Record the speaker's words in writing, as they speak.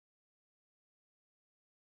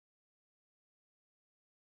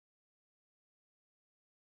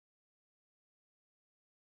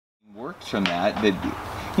Works from that,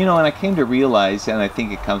 you know, and I came to realize, and I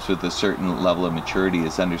think it comes with a certain level of maturity,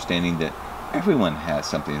 is understanding that everyone has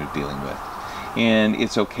something they're dealing with. And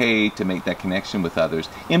it's okay to make that connection with others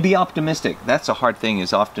and be optimistic. That's a hard thing,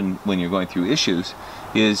 is often when you're going through issues,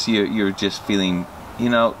 is you're just feeling, you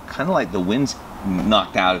know, kind of like the wind's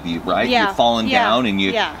knocked out of you, right? Yeah. You're falling down and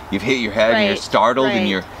you've hit your head and you're startled and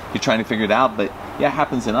you're trying to figure it out. But yeah, it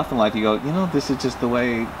happens enough in life. You go, you know, this is just the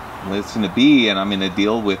way it's going to be, and I'm going to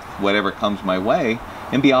deal with whatever comes my way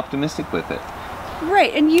and be optimistic with it.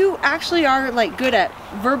 Right, and you actually are like good at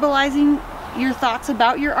verbalizing your thoughts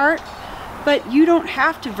about your art, but you don't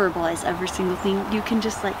have to verbalize every single thing. You can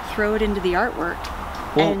just like throw it into the artwork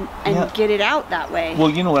and get it out that way.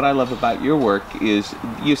 Well, you know what I love about your work is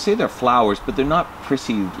you say they're flowers, but they're not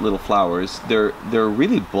prissy little flowers. They're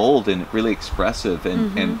really bold and really expressive,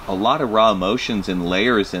 and a lot of raw emotions and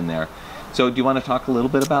layers in there. So do you want to talk a little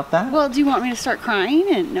bit about that? Well, do you want me to start crying?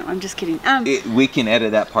 And no, I'm just kidding. We can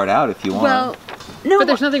edit that part out if you want. Well, no. But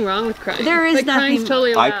there's nothing wrong with crying. There is like, nothing. Crying's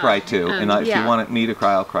totally allowed. I cry too, and if you want me to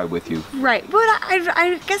cry, I'll cry with you. Right, but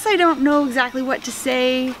I guess I don't know exactly what to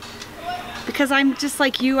say, because I'm just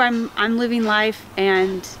like you. I'm living life,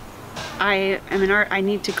 and I am an art. I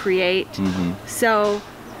need to create. So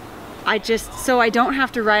I don't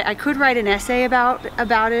have to write. I could write an essay about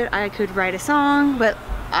it. I could write a song, but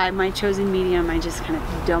my chosen medium, I just kind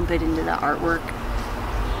of dump it into the artwork,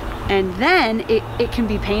 and then it can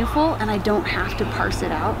be painful, and I don't have to parse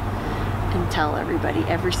it out and tell everybody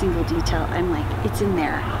every single detail. I'm like, it's in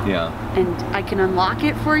there. Yeah. And I can unlock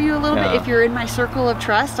it for you a little bit. If you're in my circle of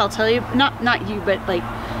trust, I'll tell you, not you, but like,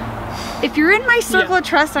 if you're in my circle of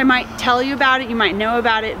trust, I might tell you about it, you might know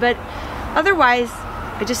about it, but otherwise,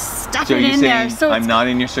 I just stuff it in there. So I'm not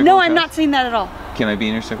in your circle of trust? No, I'm not saying that at all. Can I be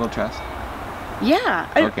in your circle of trust? Yeah.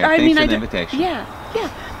 Okay, thanks for the invitation. Yeah.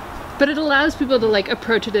 But it allows people to like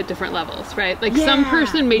approach it at different levels, right? Like some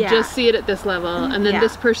person may just see it at this level, and then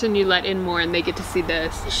this person you let in more and they get to see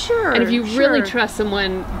this. Sure. And if you really trust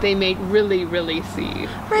someone, they may really, really see.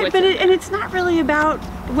 Right, but and it's not really about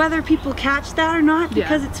whether people catch that or not,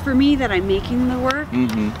 because it's for me that I'm making the work,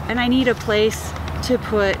 and I need a place to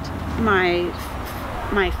put my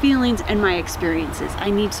feelings and my experiences. I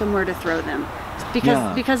need somewhere to throw them.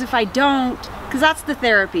 Because if I don't, because that's the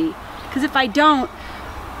therapy, because if I don't,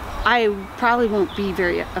 I probably won't be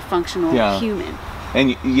a functional human.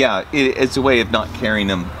 And it's a way of not carrying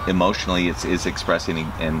them emotionally. It's expressing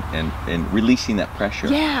and releasing that pressure.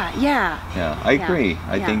 Yeah, I agree.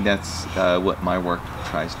 I think that's what my work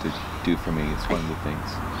tries to do for me. It's one of the things.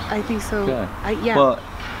 I think so. Good. Well,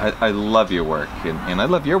 I love your work, and I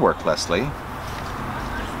love your work, Leslie.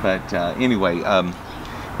 But anyway,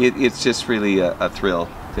 it's just really a thrill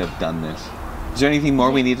to have done this. Is there anything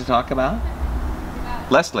more we need to talk about?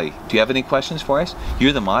 Leslie, do you have any questions for us?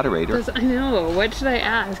 You're the moderator. I know. What should I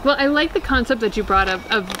ask? Well, I like the concept that you brought up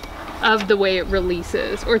of the way it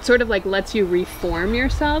releases, or it sort of like lets you reform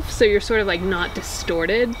yourself, so you're sort of like not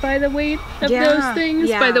distorted by the weight of those things,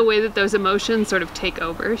 by the way that those emotions sort of take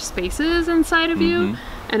over spaces inside of you,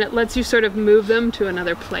 and it lets you sort of move them to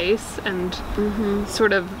another place and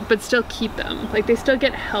sort of, but still keep them. Like they still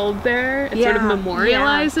get held there. It sort of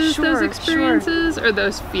memorializes those experiences or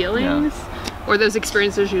those feelings. Or those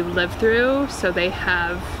experiences you live through, so they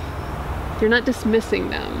have, you're not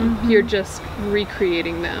dismissing them, you're just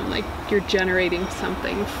recreating them, like you're generating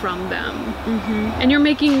something from them. And you're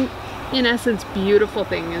making, in essence, beautiful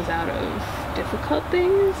things out of difficult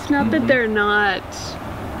things. Not that they're not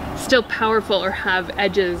still powerful or have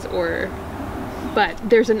edges, but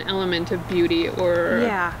there's an element of beauty or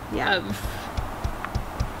of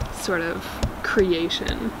sort of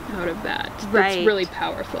creation out of that. Right. It's really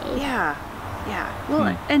powerful.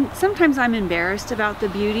 Well, and sometimes I'm embarrassed about the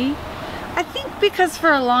beauty. I think because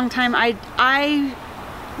for a long time I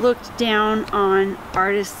looked down on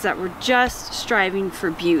artists that were just striving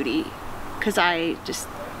for beauty, because I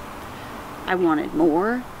wanted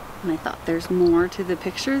more, and I thought there's more to the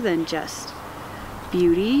picture than just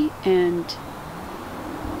beauty. And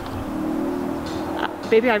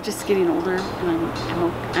maybe I'm just getting older, and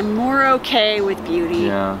I'm more okay with beauty.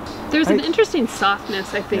 There's an interesting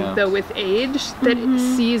softness, I think, though, with age that it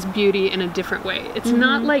sees beauty in a different way. It's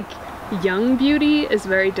not like young beauty is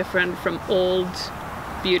very different from old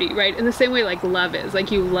beauty, right? In the same way like love is. Like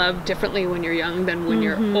you love differently when you're young than when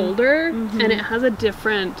you're older, and it has a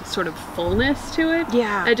different sort of fullness to it.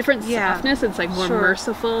 A different softness. It's like more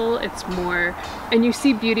merciful. It's more, and you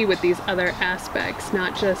see beauty with these other aspects,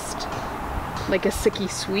 not just like a sicky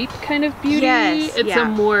sweet kind of beauty. Yes, It's yeah. a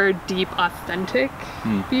more deep, authentic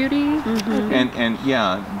beauty. And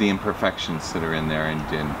yeah, the imperfections that are in there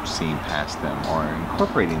and seeing past them or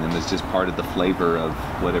incorporating them is just part of the flavor of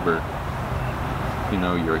whatever, you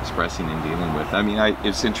know, you're expressing and dealing with. I mean,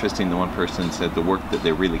 it's interesting, the one person said the work that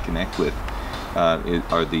they really connect with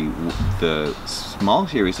are the small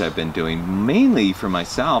series I've been doing, mainly for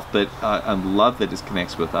myself, but I love that it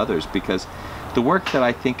connects with others, because the work that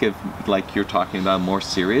I think of, like you're talking about, more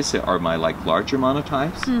serious, are my like larger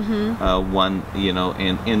monotypes. One, you know,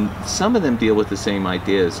 and some of them deal with the same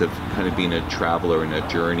ideas of kind of being a traveler and a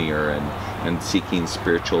journeyer and seeking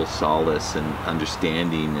spiritual solace and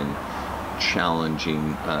understanding and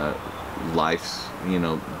challenging life's, you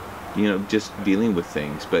know, just dealing with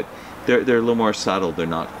things, but they're a little more subtle. They're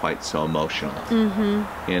not quite so emotional.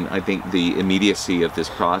 And I think the immediacy of this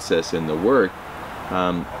process and the work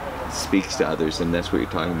speaks to others, and that's what you're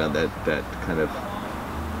talking about, that kind of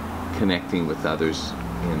connecting with others.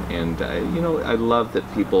 And you know, I love that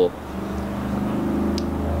people,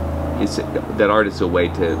 that art is a way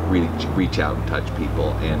to really reach out and touch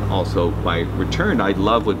people. And also, by return, I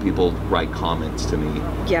love when people write comments to me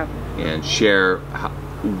and share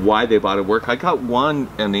why they bought a work. I got one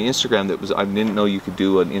on the Instagram that was, I didn't know you could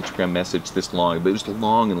do an Instagram message this long, but it was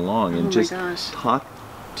long and long, and just talked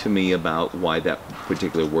to me about why that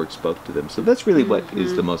particular work spoke to them. So that's really what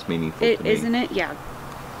is the most meaningful to me. Isn't it? Yeah.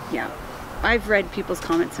 I've read people's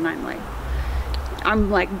comments and I'm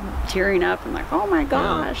like tearing up and like, oh my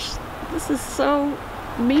gosh, this is so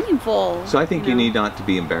meaningful. So I think you need not to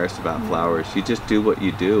be embarrassed about flowers. You just do what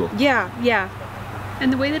you do. Yeah.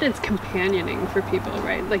 And the way that it's companioning for people,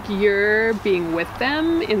 right? Like, you're being with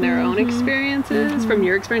them in their own experiences. From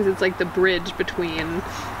your experience, it's like the bridge between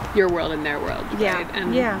your world and their world, right?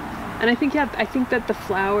 And I think, I think that the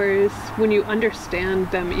flowers, when you understand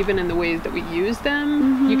them, even in the ways that we use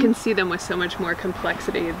them, you can see them with so much more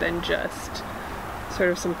complexity than just sort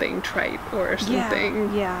of something trite or something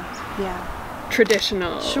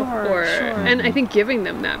traditional. And I think giving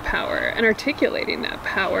them that power and articulating that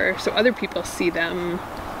power so other people see them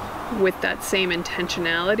with that same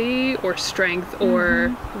intentionality or strength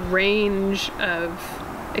or range of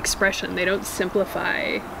expression. They don't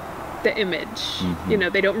simplify the image. You know,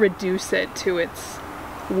 they don't reduce it to its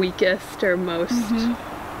weakest or most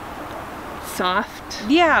soft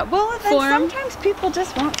well, then form. sometimes people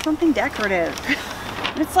just want something decorative.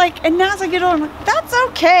 It's like, and now as I get older, I'm like, that's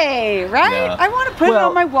okay, right? Yeah. I want to put it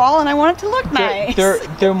on my wall and I want it to look nice.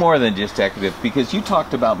 They're more than just decorative, because you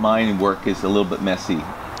talked about mine work is a little bit messy.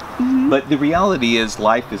 But the reality is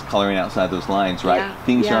life is coloring outside those lines, right?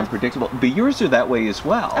 Things are unpredictable. But yours are that way as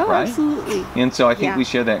well, right? Absolutely. And so I think we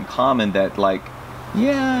share that in common, that like,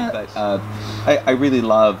 but I really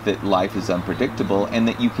love that life is unpredictable and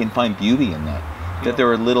that you can find beauty in that. That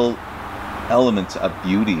there are little elements of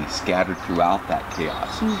beauty scattered throughout that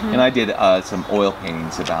chaos. And I did some oil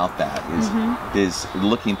paintings about that, is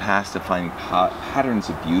looking past to finding patterns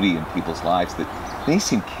of beauty in people's lives that may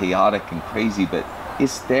seem chaotic and crazy, but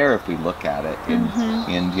it's there if we look at it.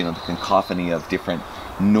 And you know, the cacophony of different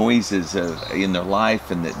noises in their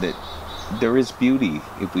life, and that there is beauty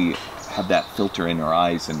if we have that filter in our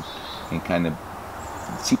eyes and kind of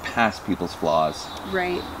see past people's flaws.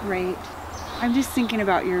 Right. I'm just thinking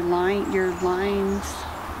about your lines.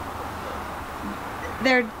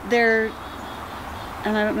 They're,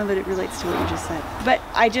 and I don't know that it relates to what you just said, but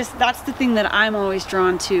that's the thing that I'm always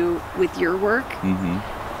drawn to with your work.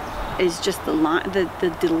 Is just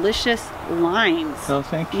the delicious lines. Oh,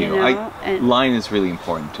 thank you. You know? Line is really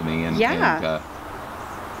important to me, and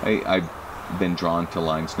I've been drawn to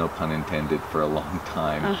lines, no pun intended, for a long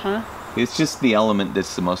time. It's just the element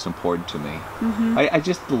that's the most important to me. I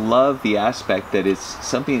just love the aspect that it's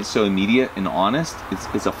something that's so immediate and honest.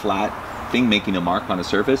 It's a flat thing making a mark on a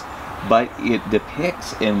surface, but it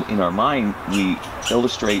depicts, in our mind, we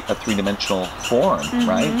illustrate a three-dimensional form,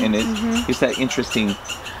 right? And it's that interesting.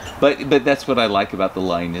 But that's what I like about the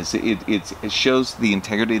line, is it shows the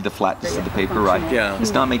integrity of the flatness of the paper, right?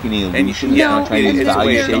 It's not making any illusions. It's not trying to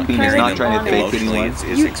value shaping. It's not trying to fake anyone.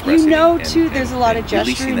 You know, too, there's a lot of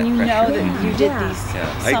gesture, and you know that you did these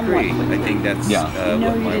somewhat quickly. I think that's you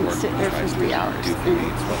know you didn't sit there for 3 hours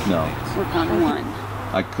and work on one.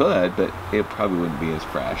 I could, but it probably wouldn't be as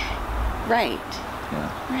fresh. Right.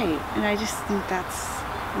 Yeah. And I just think that's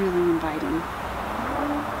really inviting.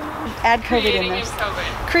 Add COVID in there.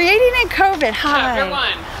 Creating in COVID. Hi. Chapter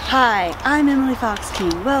 1. Hi, I'm Emily Fox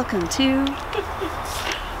King. Welcome to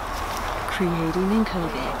Creating in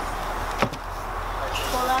COVID.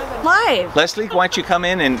 Live. Leslie, why don't you come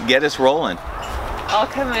in and get us rolling? I'll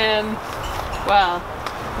come in. Well,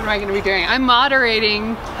 What am I going to be doing? I'm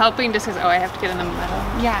moderating, helping discuss. Oh, I have to get in the middle.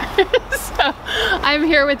 Yeah. So I'm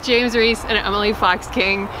here with James Rees and Emily Fox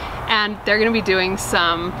King, and they're going to be doing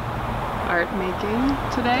some art making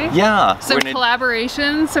today. Yeah. Some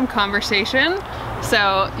collaboration, some conversation.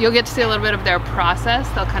 So you'll get to see a little bit of their process.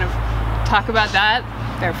 They'll kind of talk about that,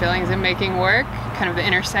 their feelings in making work, kind of the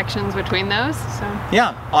intersections between those. So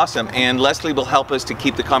yeah, awesome. And Leslie will help us to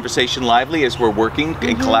keep the conversation lively as we're working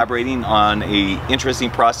and collaborating on a interesting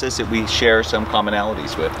process that we share some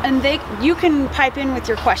commonalities with. And you can pipe in with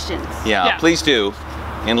your questions. Yeah, please do.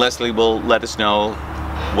 And Leslie will let us know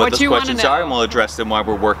what those questions are, and we'll address them while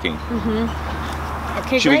we're working.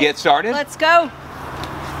 Okay, Should we get started? Let's go.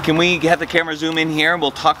 Can we have the camera zoom in here and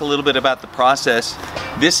we'll talk a little bit about the process.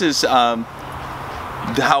 This is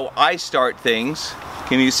how I start things.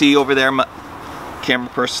 Can you see over there, camera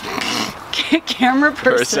person? Camera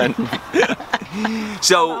person.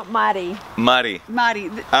 So Marty.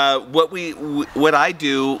 What I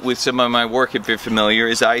do with some of my work, if you're familiar,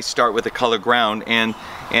 is I start with a color ground, and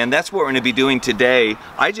that's what we're going to be doing today.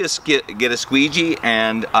 I just get a squeegee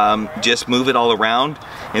and just move it all around,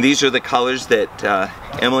 and these are the colors that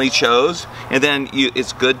Emily chose, and then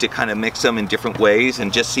it's good to kind of mix them in different ways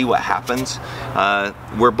and just see what happens.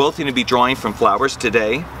 We're both going to be drawing from flowers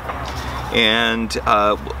today. And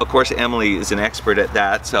of course Emily is an expert at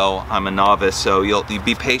that, so I'm a novice, so you'll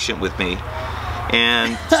be patient with me.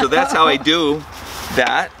 And so that's how I do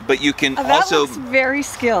that, but you can also... That looks very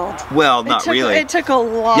skilled. Well, not really. It took a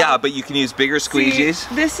lot. Yeah, but you can use bigger squeegees.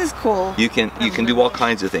 See, this is cool. You can do all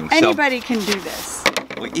kinds of things. Anybody can do this.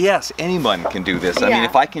 Well, yes, anyone can do this. I mean,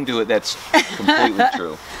 if I can do it, that's completely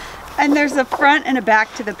true. And there's a front and a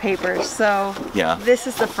back to the paper, so yeah. This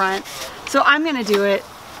is the front. So I'm gonna do it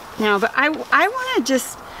now, but I want to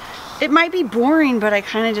just, it might be boring, but I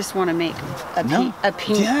kind of just want to make a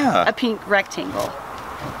pink rectangle.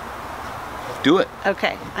 Do it.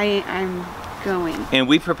 Okay, I'm going. And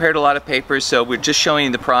we prepared a lot of papers, so we're just showing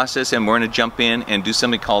you the process, and we're going to jump in and do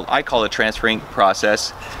something called, I call it transfer ink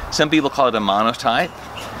process. Some people call it a monotype.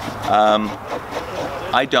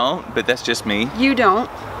 I don't, but that's just me. You don't?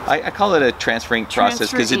 I call it a transfer ink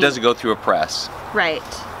process because it doesn't go through a press. Right.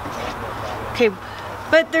 Okay.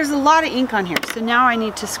 But there's a lot of ink on here, so now I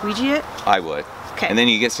need to squeegee it? I would. Okay. And then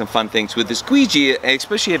you get some fun things with the squeegee,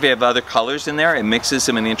 especially if you have other colors in there, it mixes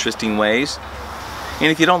them in interesting ways.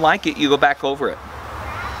 And if you don't like it, you go back over it.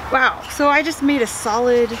 Wow, so I just made a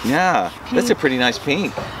solid pink. That's a pretty nice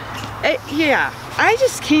pink. Yeah, I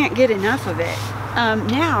just can't get enough of it.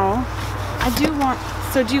 Now, I do want,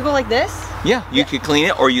 so do you go like this? Yeah, you could clean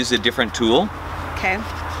it or use a different tool. Okay.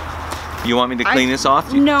 You want me to clean this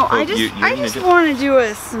off? No, I just want to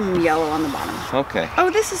do some yellow on the bottom. Okay.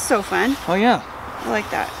 Oh, this is so fun. Oh yeah. I like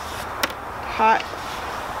that.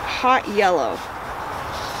 Hot yellow.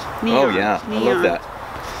 Neon. Oh yeah, Neon. I love that.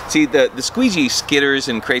 See, the squeegee skitters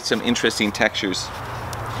and creates some interesting textures.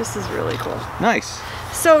 This is really cool. Nice.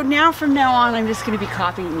 So now, from now on, I'm just going to be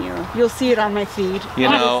copying you. You'll see it on my feed. You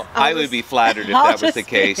know, I would be flattered if that was the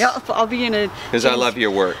case. I'll be in a... Because I love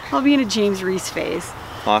your work. I'll be in a James Rees phase.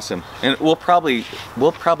 Awesome. And we'll probably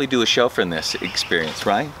do a show from this experience,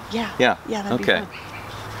 right? Yeah. Yeah. Yeah, that'd be fun.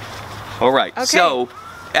 All right. Okay. So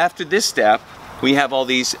after this step, we have all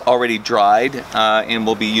these already dried, and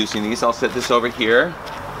we'll be using these. I'll set this over here.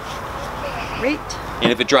 Great.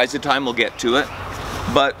 And if it dries in time, we'll get to it.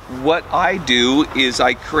 But what I do is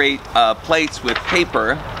I create plates with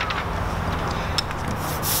paper.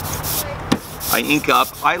 I ink up.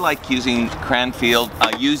 I like using Cranfield.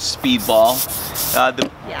 I use Speedball. The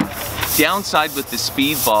downside with the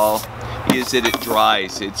Speedball is that it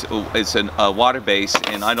dries. It's a water base,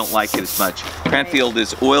 and I don't like it as much. Cranfield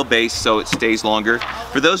is oil based, so it stays longer.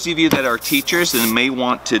 For those of you that are teachers and may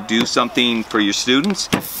want to do something for your students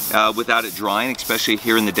without it drying, especially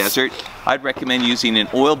here in the desert, I'd recommend using an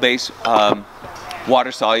oil based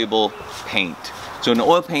water soluble paint. So an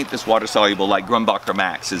oil paint that's water soluble, like Grumbacher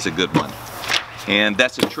Max, is a good one. And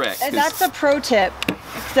that's a trick. And that's a pro tip.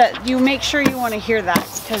 That you make sure you want to hear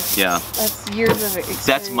that, because that's years of experience.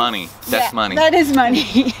 That's money. That's money. That is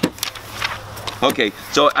money. Okay,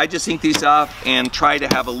 so I just ink these up and try to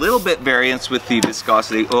have a little bit variance with the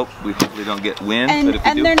viscosity. Oh, we hopefully don't get wind. And, but if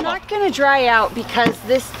we do, they're not going to dry out because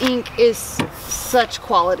this ink is such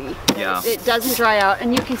quality. Yeah. It doesn't dry out,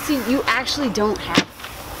 and you can see you actually don't have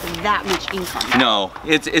that much ink on that. No,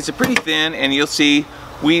 it's a pretty thin, and you'll see.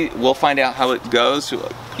 We'll find out how it goes.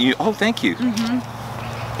 Oh, thank you.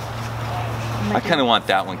 I kind of want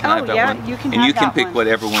that one. Can I have that one? You can and have you can that pick one.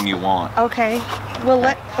 whatever one you want. Okay. Well,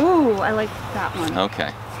 ooh, I like that one.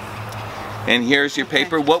 Okay. And here's your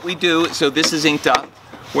paper. What we do, so this is inked up.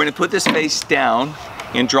 We're going to put this face down,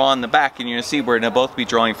 and draw on the back, and you're gonna see we're gonna both be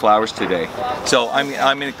drawing flowers today. So I'm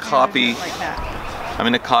gonna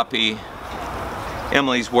copy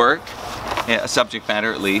Emily's work, subject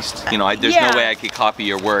matter at least. You know, there's no way I could copy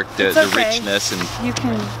your work, the richness and. You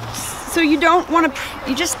can. So you don't want to.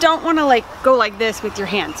 You just don't want to like go like this with your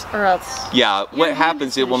hands, or else. Yeah. What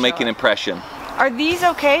happens? It will make an impression. Are these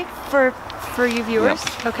okay for you viewers?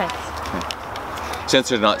 Yeah. Okay. Since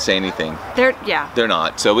they're not saying anything. They're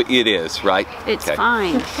not. So it is, right? It's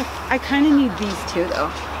fine. I kind of need these two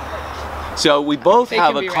though. So we both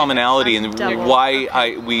have a commonality, right. and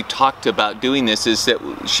why we talked about doing this is that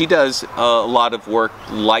she does a lot of work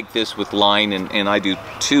like this with line, and I do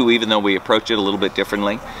too, even though we approach it a little bit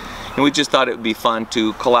differently. And we just thought it would be fun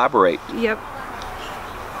to collaborate. Yep.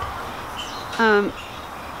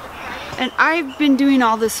 And I've been doing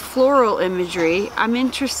all this floral imagery. I'm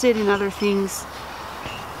interested in other things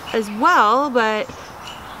as well, but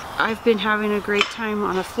I've been having a great time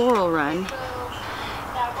on a floral run.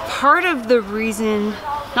 Part of the reason,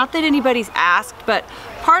 not that anybody's asked, but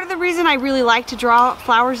part of the reason I really like to draw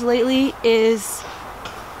flowers lately is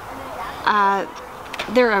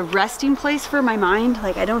they're a resting place for my mind.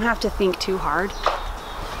 Like, I don't have to think too hard,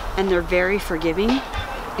 and they're very forgiving.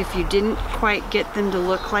 If you didn't quite get them to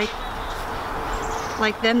look like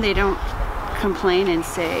them, they don't complain and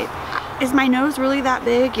say, is my nose really that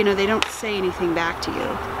big? You know, they don't say anything back to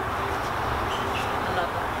you.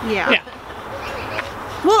 Yeah.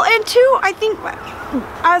 Well, and two, I think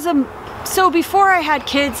so before I had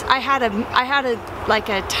kids, I had a like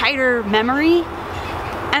a tighter memory,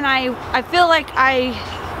 and I feel like I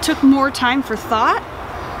took more time for thought,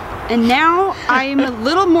 and now I'm a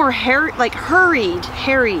little more harried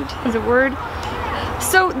is a word.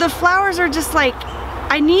 So the flowers are just like,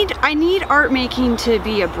 I need art making to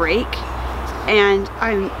be a break, and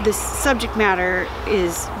the subject matter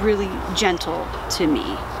is really gentle to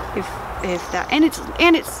me, if that, and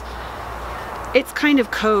it's kind of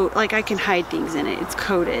like I can hide things in it. It's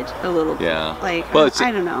coded a little bit. Yeah. Like, well,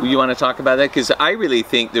 I don't know. You want to talk about that? Because I really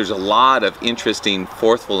think there's a lot of interesting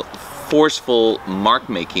forceful mark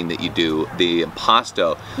making that you do, the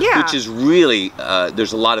impasto, which is really,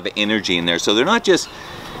 there's a lot of energy in there. So they're not just,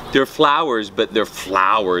 they're flowers, but they're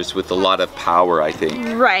flowers with a lot of power, I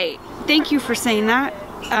think. Right. Thank you for saying that.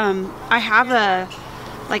 I have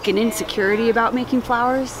an insecurity about making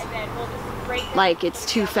flowers. Like, it's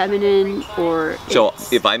too feminine, or so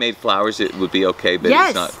if I made flowers, it would be okay, but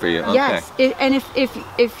it's not for you. Okay. Yes, and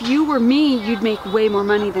if you were me, you'd make way more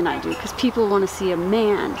money than I do, because people want to see a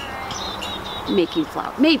man making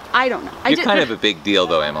flowers. Maybe, I don't know. You're kind of a big deal,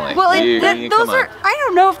 though, Emily. Well, those are, I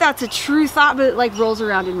don't know if that's a true thought, but it like rolls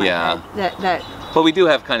around in my head. But we do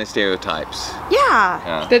have kind of stereotypes.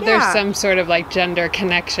 Yeah. That there's some sort of like gender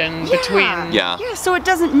connection between. Yeah, so it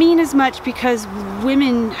doesn't mean as much because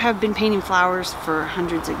women have been painting flowers for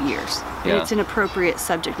hundreds of years. And it's an appropriate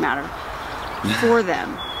subject matter for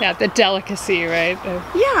them. Yeah, the delicacy, right?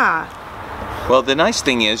 Yeah. Well, the nice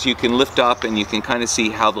thing is you can lift up and you can kind of see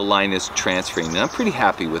how the line is transferring. And I'm pretty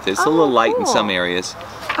happy with it. It's a little light in some areas.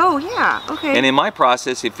 Oh, yeah, okay. And in my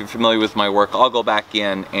process, if you're familiar with my work, I'll go back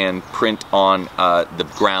in and print on the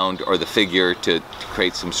ground or the figure to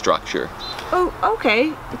create some structure. Oh,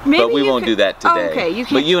 okay. Maybe but we won't do that today. Oh, okay, you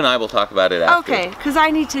can. But you and I will talk about it after. Okay, because I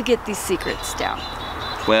need to get these secrets down.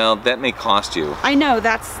 Well, that may cost you. I know,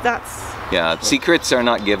 that's... Yeah, secrets are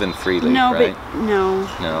not given freely, no, right? But no,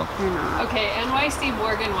 they're not. Okay, NYC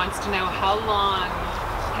Morgan wants to know, how long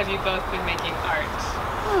have you both been making art?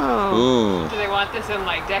 Oh. Ooh. Do they want this in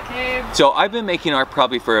like decades? So I've been making art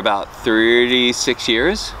probably for about 36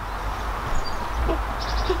 years.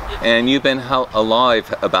 And you've been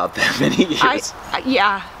alive about that many years. I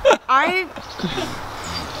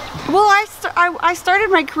started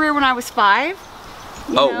my career when I was 5.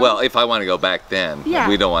 Well, if I want to go back then. Yeah.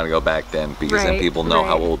 We don't want to go back then because then people know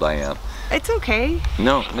how old I am. It's okay.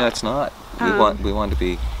 No, that's not. We want to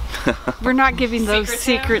be... We're not giving those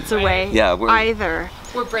secrets away either.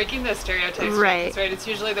 We're breaking the stereotypes. Right. It's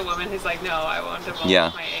usually the woman who's like, no, I won't divulge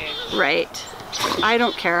my age. Right. I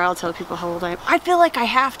don't care. I'll tell people how old I am. I feel like I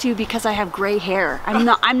have to because I have gray hair. I'm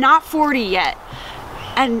not 40 yet.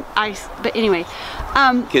 But anyway.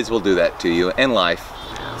 Kids will do that to you, and life.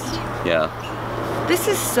 Yeah. This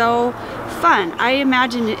is so fun. I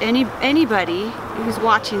imagine anybody who's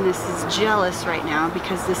watching this is jealous right now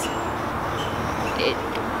because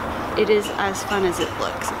it is as fun as it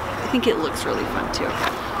looks. I think it looks really fun too.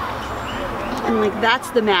 And like,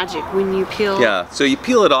 that's the magic when you peel. Yeah, so you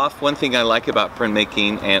peel it off. One thing I like about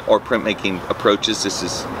printmaking or printmaking approaches, this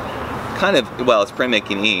is kind of, well, it's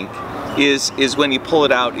printmaking ink, is when you pull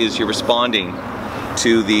it out is you're responding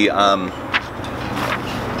to the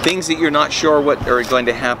things that you're not sure what are going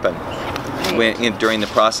to happen. During the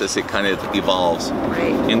process, it kind of evolves.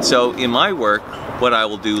 Right. And so in my work, what I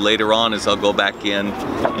will do later on is I'll go back in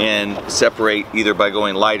and separate either by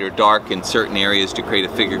going light or dark in certain areas to create a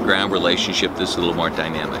figure-ground relationship that's a little more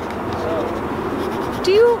dynamic.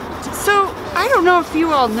 So I don't know if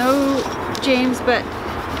you all know James, but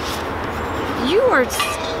you are,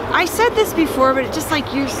 I said this before, but it's just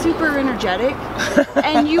like you're super energetic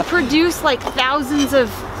and you produce like thousands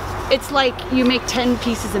of, it's like you make 10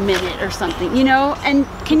 pieces a minute or something, you know? And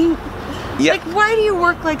can you, like, why do you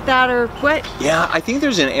work like that, or what? Yeah, I think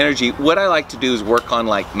there's an energy. What I like to do is work on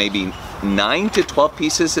like maybe 9 to 12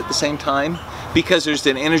 pieces at the same time, because there's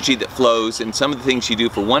an energy that flows, and some of the things you do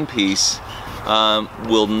for one piece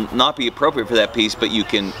will not be appropriate for that piece, but you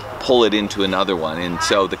can pull it into another one. And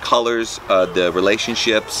so the colors, the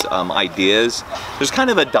relationships, ideas, there's kind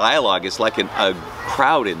of a dialogue. It's like a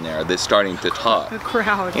crowd in there that's starting to talk. A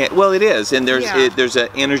crowd. Well, it is, and there's an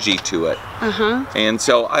energy to it. And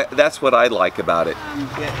so that's what I like about it.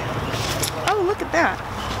 Oh, look at that.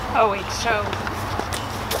 Oh wait, so.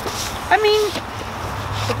 I mean,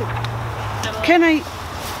 can I?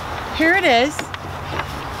 Here it is.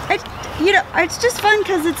 You know, it's just fun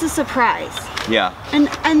because it's a surprise. Yeah. And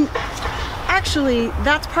actually,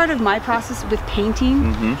 that's part of my process with painting.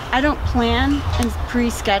 I don't plan and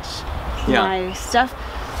pre-sketch my stuff,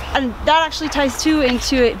 and that actually ties too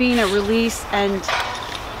into it being a release. And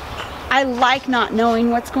I like not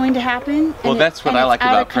knowing what's going to happen. Well, that's what I like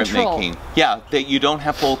about printmaking. Yeah, that you don't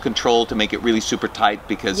have full control to make it really super tight,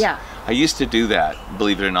 because I used to do that,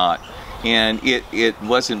 believe it or not. And it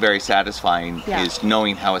wasn't very satisfying, is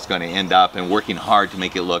knowing how it's going to end up and working hard to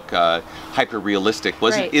make it look hyper realistic.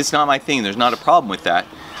 It's not my thing. There's not a problem with that.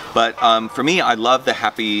 But for me, I love the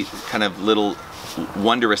happy kind of little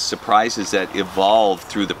wondrous surprises that evolve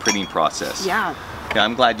through the printing process. Yeah,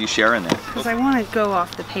 I'm glad you're sharing that. Because I want to go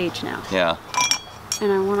off the page now. Yeah.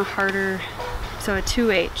 And I want a harder, so a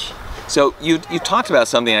 2H. So you talked about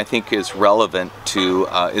something I think is relevant to,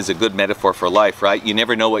 is a good metaphor for life, right? You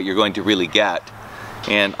never know what you're going to really get.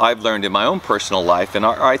 And I've learned in my own personal life, and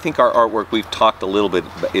I think our artwork, we've talked a little bit,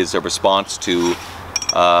 is a response to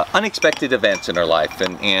unexpected events in our life,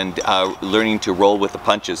 and learning to roll with the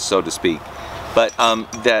punches, so to speak. But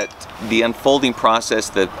that the unfolding process,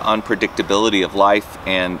 the unpredictability of life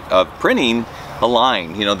and of printing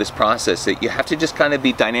align, you know, this process that you have to just kind of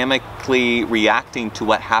be dynamically reacting to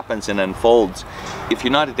what happens and unfolds. If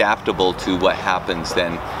you're not adaptable to what happens,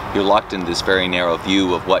 then you're locked in this very narrow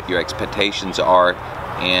view of what your expectations are,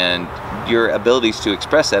 and your abilities to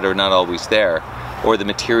express that are not always there, or the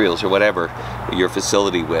materials or whatever your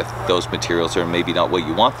facility with, those materials are maybe not what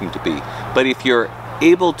you want them to be. But if you're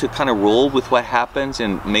able to kind of roll with what happens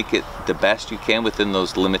and make it the best you can within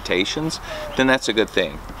those limitations, then that's a good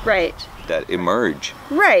thing. Right. That emerge.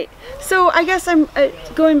 Right. So I guess I'm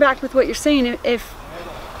going back with what you're saying. If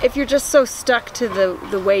you're just so stuck to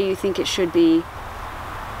the way you think it should be,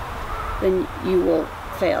 then you will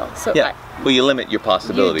fail. So yeah. Well, you limit your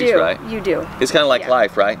possibilities, right? You do. It's kind of like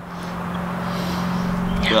life, right?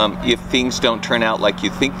 If things don't turn out like you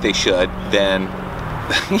think they should, then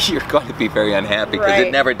you're going to be very unhappy, because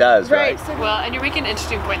it never does, right? So, well, and you're making an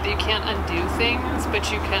interesting point that you can't undo things,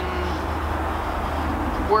 but you can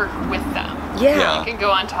work with them. Yeah. You can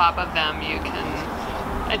go on top of them, you can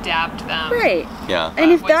adapt them. Right. Yeah.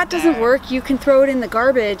 And if that doesn't work, you can throw it in the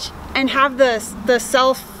garbage and have the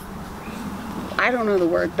self, I don't know the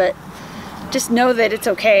word, but just know that it's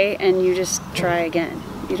okay, and you just try again.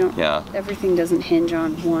 You don't, everything doesn't hinge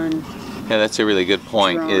on one. Yeah, that's a really good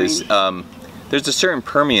point. Drawing. Is there's a certain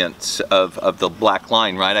permeance of the black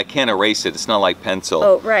line, right? I can't erase it. It's not like pencil.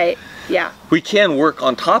 Oh, right. Yeah. We can work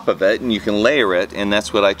on top of it, and you can layer it, and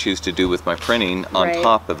that's what I choose to do with my printing on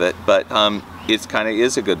top of it. But it's kind of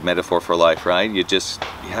is a good metaphor for life, right? You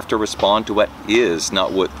have to respond to what is,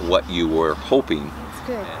 not what you were hoping. That's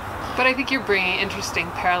good. But I think you're bringing interesting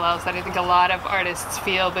parallels that I think a lot of artists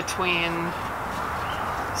feel between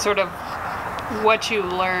sort of what you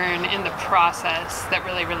learn in the process that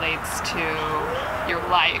really relates to your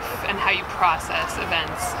life and how you process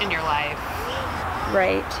events in your life.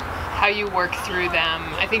 Right. How you work through them.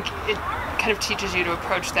 I think it kind of teaches you to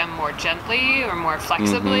approach them more gently or more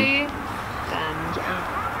flexibly than...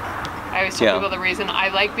 I always tell people the reason I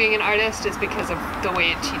like being an artist is because of the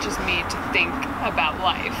way it teaches me to think about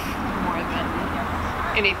life more than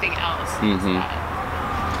anything else.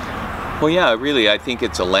 Well, yeah, really, I think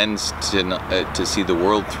it's a lens to see the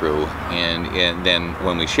world through, and then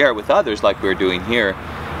when we share it with others, like we're doing here,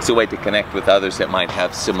 It's a way to connect with others that might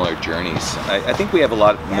have similar journeys. I think we have a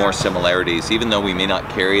lot more similarities, even though we may not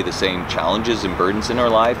carry the same challenges and burdens in our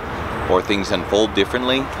life, or things unfold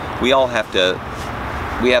differently. We all have to,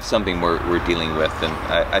 we have something we're dealing with, and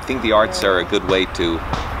I think the arts are a good way to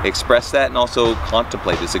express that, and also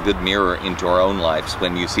contemplate as a good mirror into our own lives.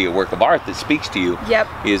 When you see a work of art that speaks to you,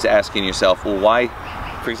 is asking yourself, well, why,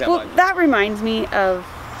 for example. Well, that reminds me of,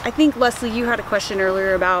 I think, Leslie, you had a question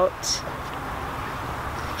earlier about,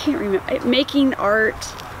 I can't remember, making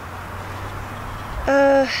art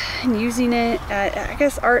and using it, I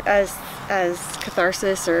guess art as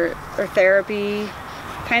catharsis or therapy,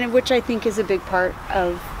 kind of, which I think is a big part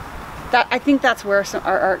of that. I think that's where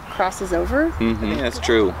our art crosses over. That's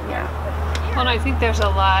true. Yeah. Well, and I think there's a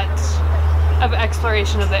lot of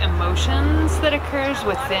exploration of the emotions that occurs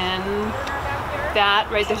within that,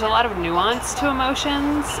 right? There's a lot of nuance to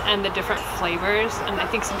emotions and the different flavors, and I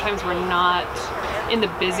think sometimes we're not, in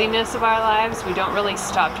the busyness of our lives, we don't really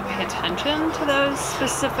stop to pay attention to those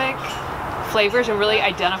specific flavors and really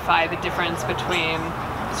identify the difference between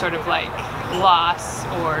sort of like loss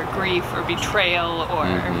or grief or betrayal or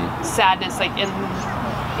sadness, like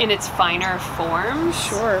in its finer forms.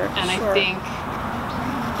 Sure. And I think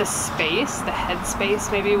the space, the headspace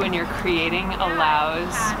maybe when you're creating,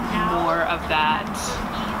 allows more of that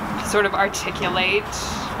to sort of articulate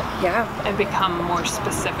and become more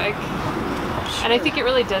specific. And I think it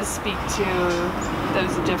really does speak to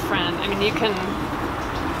those different, I mean, you can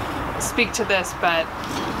speak to this, but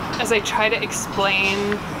as I try to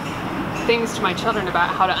explain things to my children about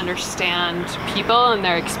how to understand people and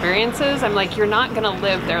their experiences, I'm like, you're not going to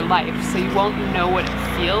live their life, so you won't know what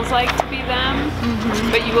it feels like to be them,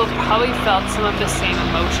 but you will probably felt some of the same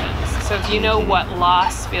emotions. So if you know what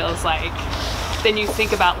loss feels like, then you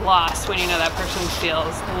think about loss when you know that person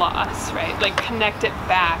feels loss, right? Like connect it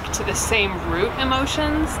back to the same root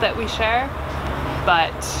emotions that we share,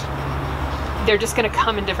 but they're just going to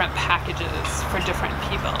come in different packages for different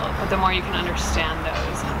people. But the more you can understand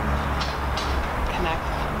those and connect.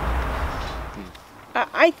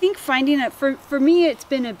 I think finding it, for me, it's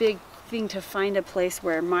been a big thing to find a place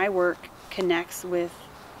where my work connects with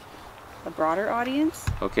a broader audience.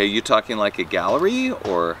 Okay, you talking like a gallery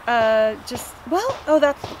or? That's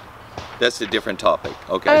a different topic.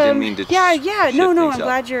 Okay, I didn't mean to. No, I'm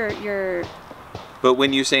glad you're. But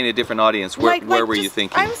when you're saying a different audience, where were you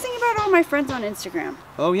thinking? I was thinking about all my friends on Instagram.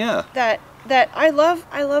 Oh yeah. That I love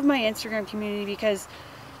my Instagram community because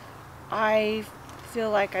I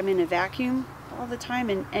feel like I'm in a vacuum all the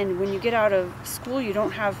time, and when you get out of school, you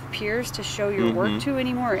don't have peers to show your work to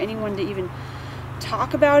anymore, or anyone to even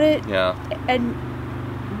talk about it. Yeah. And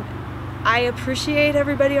I appreciate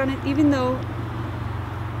everybody on it, even though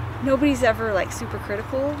nobody's ever like super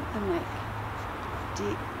critical. I'm like,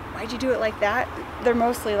 why'd you do it like that? They're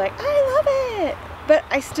mostly like, I love it, but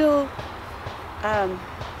I still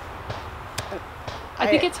I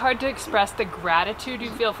think it's hard to express the gratitude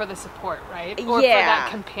you feel for the support, right? Or for that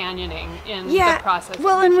companioning in the process.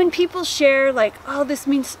 Well, and when people share like, oh, this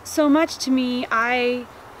means so much to me,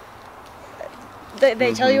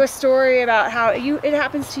 they tell you a story about how it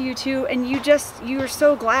happens to you too, and you are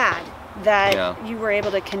so glad that you were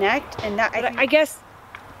able to connect. And that I guess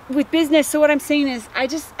with business, so what I'm saying is I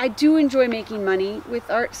do enjoy making money with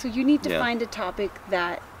art, so you need to find a topic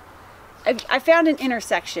that I found an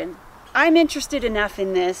intersection. I'm interested enough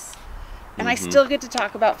in this, and I still get to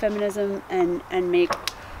talk about feminism and make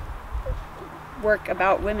work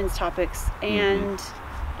about women's topics, and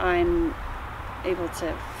I'm able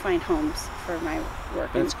to find homes for my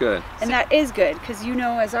work. That's good. And that is good, because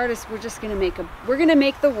as artists, we're just gonna make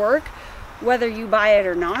the work whether you buy it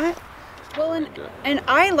or not. Well, and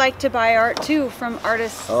I like to buy art too from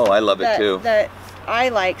artists. Oh, I love it too. That I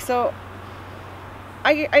like. So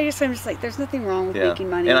I'm just like, there's nothing wrong with making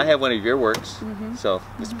money. And I have one of your works, so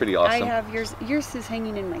it's pretty awesome. I have yours. Yours is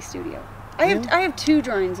hanging in my studio. I have 2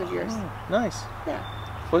 drawings of yours. Oh, nice. Yeah.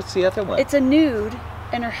 What's the other one? It's a nude,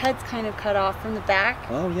 and her head's kind of cut off from the back.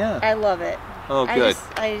 Oh yeah. I love it. Oh good.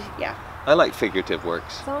 I like figurative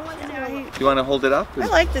works. Do you want to hold it up? I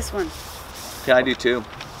like this one. Yeah, I do too.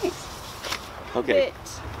 Thanks. Okay.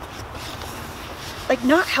 Like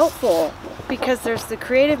not helpful, because there's the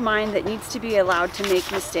creative mind that needs to be allowed to make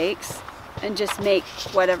mistakes and just make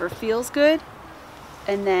whatever feels good,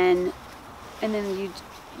 and then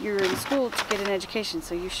you're in school to get an education,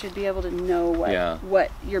 so you should be able to know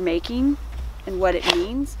what you're making and what it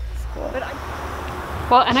means. Cool.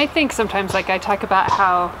 Well, and I think sometimes, like I talk about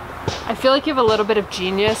how I feel like you have a little bit of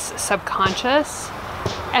genius subconscious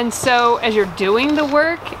And so as you're doing the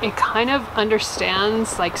work, it kind of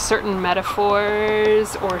understands like certain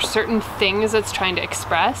metaphors or certain things it's trying to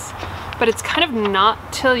express. But it's kind of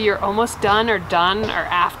not till you're almost done or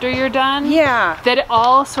after you're done. Yeah. That it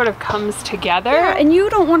all sort of comes together. Yeah, and you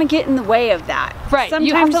don't want to get in the way of that. Right. Sometimes,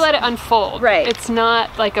 you have to let it unfold. Right. It's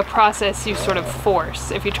not like a process you sort of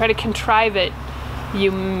force. If you try to contrive it,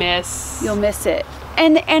 you'll miss it.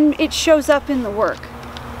 And it shows up in the work.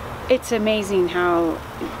 It's amazing how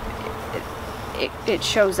it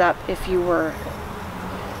shows up if you were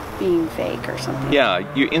being fake or something.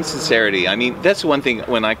 Yeah, your insincerity. I mean, that's one thing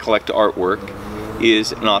when I collect artwork,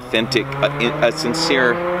 is an authentic, a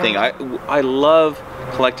sincere thing. I love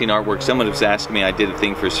collecting artwork. Someone has asked me, I did a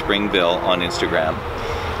thing for Springville on Instagram,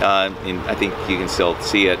 and I think you can still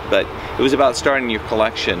see it, but it was about starting your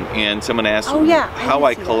collection, and someone asked how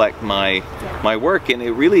I collect my work, and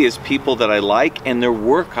it really is people that I like and their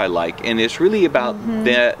work I like, and it's really about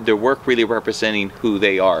their work really representing who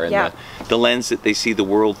they are, and the lens that they see the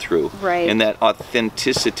world through. Right. And that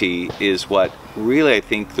authenticity is what really I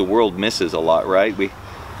think the world misses a lot, right?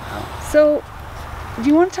 So, do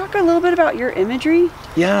you want to talk a little bit about your imagery?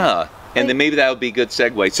 Yeah, and then maybe that would be a good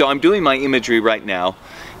segue. So I'm doing my imagery right now,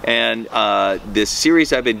 and this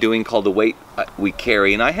series I've been doing called The Weight We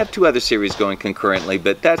Carry, and I have 2 other series going concurrently,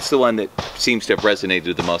 but that's the one that seems to have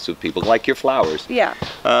resonated the most with people, like your flowers. Yeah.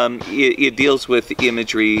 It deals with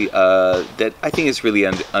imagery that I think is really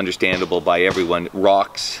understandable by everyone.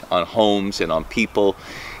 Rocks on homes and on people,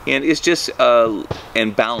 and it's just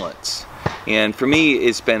and balance. And for me,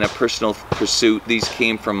 it's been a personal pursuit. These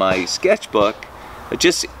came from my sketchbook,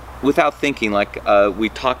 just without thinking, like we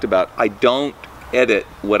talked about. I don't edit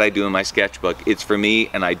what I do in my sketchbook. It's for me,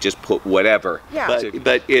 and I just put whatever. Yeah.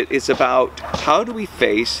 But it's about how do we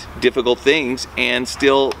face difficult things and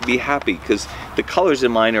still be happy, because the colors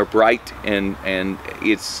in mine are bright, and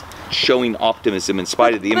it's showing optimism in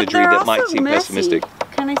spite of the imagery that might seem pessimistic.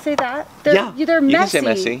 Can I say that? Yeah, they're messy. You can say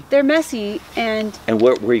messy. They're messy, and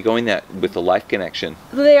where are you going that with the life connection?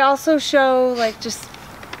 they also show like just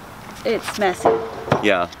it's messy.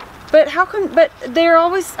 Yeah. But how come? But they're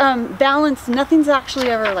always balanced. Nothing's actually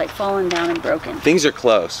ever like fallen down and broken. Things are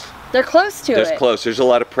close. They're close to it. There's close. There's a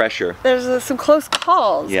lot of pressure. There's some close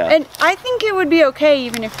calls. Yeah. And I think it would be okay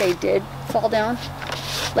even if they did fall down.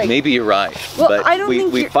 Like, maybe you're right. Well, but I don't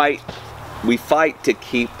think we fight to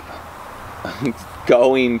keep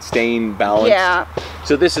going, staying balanced. Yeah.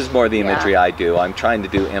 So this is more the imagery I do. I'm trying to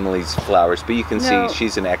do Emily's flowers, but you can see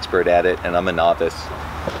she's an expert at it, and I'm a novice.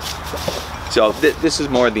 So this is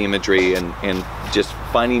more the imagery and just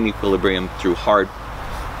finding equilibrium through hard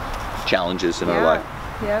challenges in our life.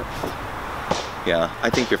 Yep. Yeah,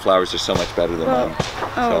 I think your flowers are so much better than mine.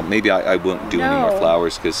 So maybe I won't do any more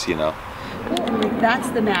flowers, because, you know. That's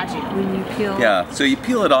the magic when you peel. Yeah, so you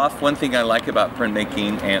peel it off. One thing I like about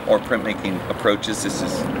printmaking or printmaking approaches, this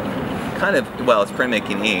is kind of, well, it's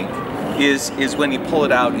printmaking ink, is when you pull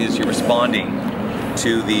it out, is you're responding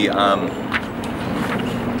to the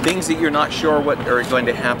things that you're not sure what are going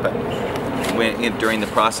to happen. During the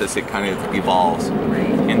process, it kind of evolves.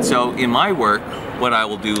 And so in my work, what I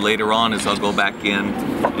will do later on is I'll go back in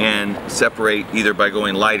and separate, either by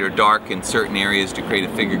going light or dark in certain areas, to create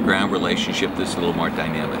a figure-ground relationship that's a little more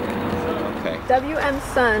dynamic. Okay. WM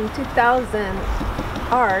Sun 2000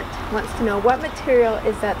 Art wants to know, what material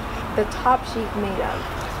is that the top sheet made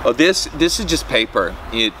of? Oh, this is just paper.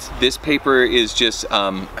 This paper is just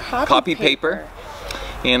copy paper.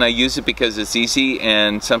 And I use it because it's easy,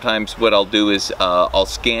 and sometimes what I'll do is I'll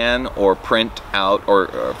scan or print out or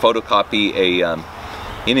photocopy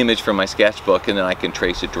an image from my sketchbook, and then I can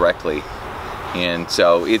trace it directly. And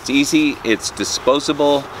so it's easy, it's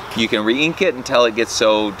disposable, you can re-ink it until it gets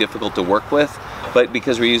so difficult to work with, but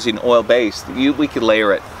because we're using oil-based, we could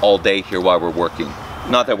layer it all day here while we're working.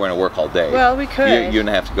 Not that we're going to work all day. Well, we could. You're going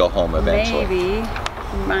to have to go home eventually. Maybe.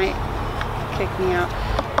 You might kick me out.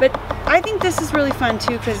 But I think this is really fun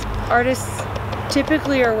too, because artists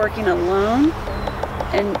typically are working alone,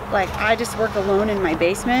 and like I just work alone in my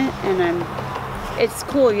basement, and it's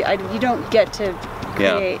cool. You don't get to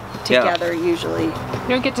create together usually. You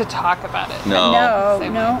don't get to talk about it. No.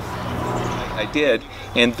 No. I did,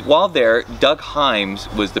 and while there, Doug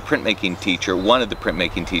Himes was the printmaking teacher, one of the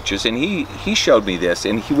printmaking teachers, and he showed me this,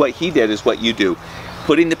 and what he did is what you do,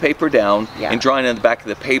 putting the paper down and drawing on the back of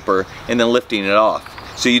the paper, and then lifting it off.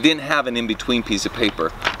 So you didn't have an in-between piece of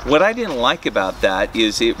paper. what I didn't like about that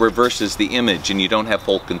is it reverses the image and you don't have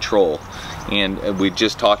full control. And we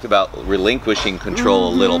just talked about relinquishing control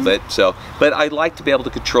a little bit. So, but I like to be able to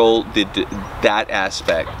control that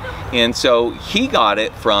aspect. And so he got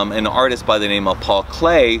it from an artist by the name of Paul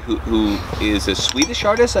Klee, who is a Swedish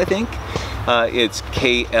artist, I think. It's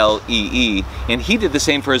Klee, and he did the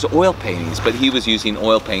same for his oil paintings, but he was using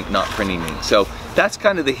oil paint, not printing ink. So that's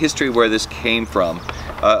kind of the history where this came from,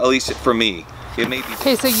 at least for me. It may be.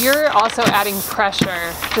 Okay, so you're also adding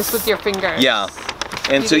pressure just with your fingers. Yeah.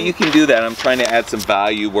 And so you can do that. I'm trying to add some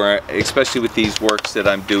value where, especially with these works that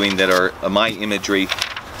I'm doing that are my imagery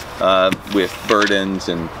with burdens,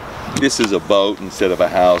 and this is a boat instead of a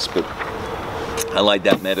house, but I like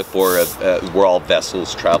that metaphor of we're all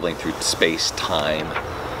vessels traveling through space-time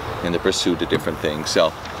in the pursuit of different things.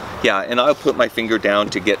 So yeah, and I'll put my finger down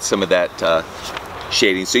to get some of that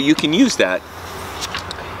shading. So you can use that.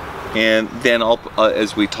 And then I'll,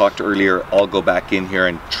 as we talked earlier, I'll go back in here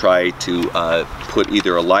and try to put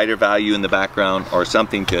either a lighter value in the background or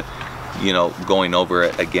something to, you know, going over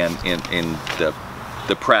it again in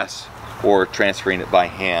the press or transferring it by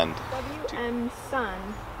hand. WM Sun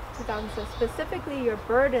 2006, specifically your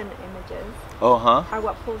burden images are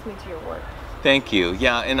what pulls me to your work. Thank you.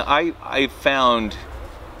 Yeah, and I found,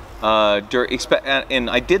 and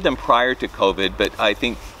I did them prior to COVID, but I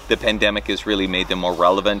think the pandemic has really made them more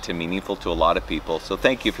relevant and meaningful to a lot of people. So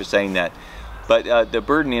thank you for saying that. But the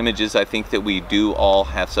burden images, I think that we do all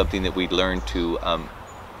have something that we learn to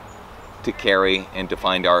carry and to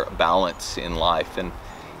find our balance in life. And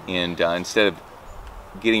instead of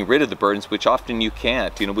getting rid of the burdens, which often you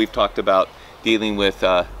can't. You know, we've talked about dealing with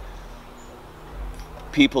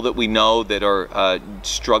people that we know that are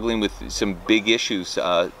struggling with some big issues,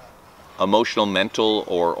 emotional, mental,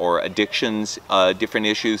 or addictions, different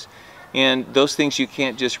issues. And those things you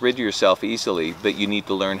can't just rid yourself easily, but you need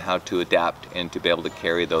to learn how to adapt and to be able to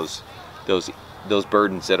carry those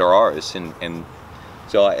burdens that are ours. And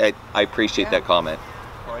so I appreciate that comment.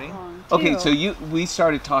 Okay, so we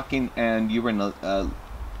started talking, and you were in a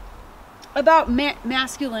about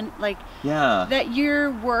masculine, like that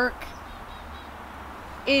your work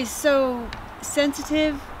is so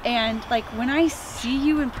sensitive, and like when I see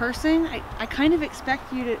you in person, I kind of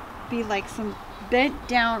expect you to be like some bent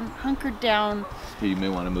down, hunkered down. You may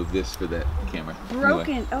want to move this for that camera. Broken,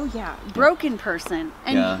 anyway. Oh yeah, broken person.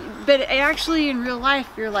 And but actually in real life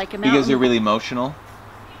you're like a mountain. Because you're really emotional.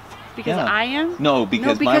 Because I am? No,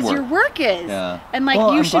 because because my work. your work is. Yeah. And like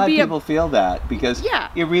well, you I'm should glad be people feel that, because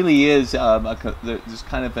it really is there's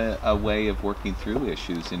kind of a way of working through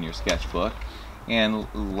issues in your sketchbook. And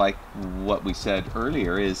like what we said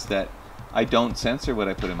earlier is that I don't censor what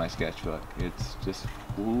I put in my sketchbook. It's just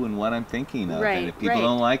who and what I'm thinking of. Right, and if people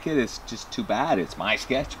don't like it, it's just too bad. It's my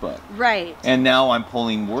sketchbook. Right. And now I'm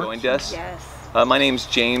pulling work. Joined us. Yes. My name's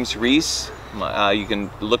James Rees. You can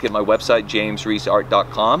look at my website,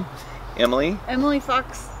 jamesreesart.com. Emily? Emily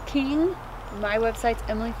Fox King. My website's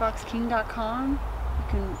emilyfoxking.com. You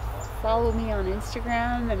can follow me on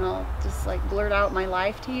Instagram, and I'll just like blurt out my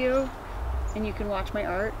life to you. And you can watch my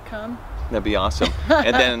art come. That'd be awesome.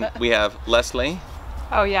 And then we have Leslie.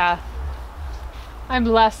 Oh yeah. I'm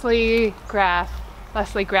Leslie Graff.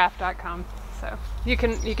 LeslieGraff.com. So you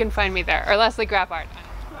can find me there. Or Leslie Graff Art.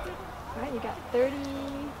 Alright, you got 30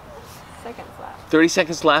 seconds left. 30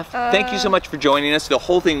 seconds left. Thank you so much for joining us. The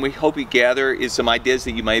whole thing we hope you gather is some ideas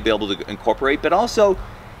that you might be able to incorporate, but also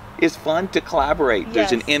it's fun to collaborate. Yes.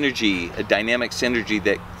 There's an energy, a dynamic synergy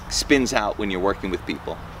that spins out when you're working with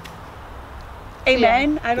people.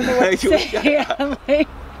 Amen. I don't know what to say. Yes.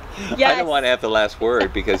 I don't want to have the last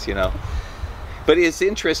word because, you know, but it's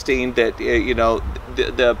interesting that, you know,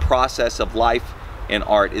 the process of life and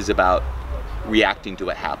art is about reacting to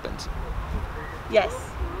what happens. Yes.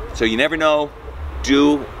 So you never know.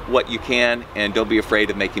 Do what you can, and don't be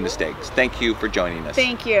afraid of making mistakes. Thank you for joining us.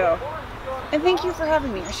 Thank you. And thank you for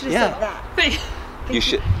having me. I should have said that. You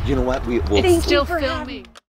should. You know what? We'll still filming.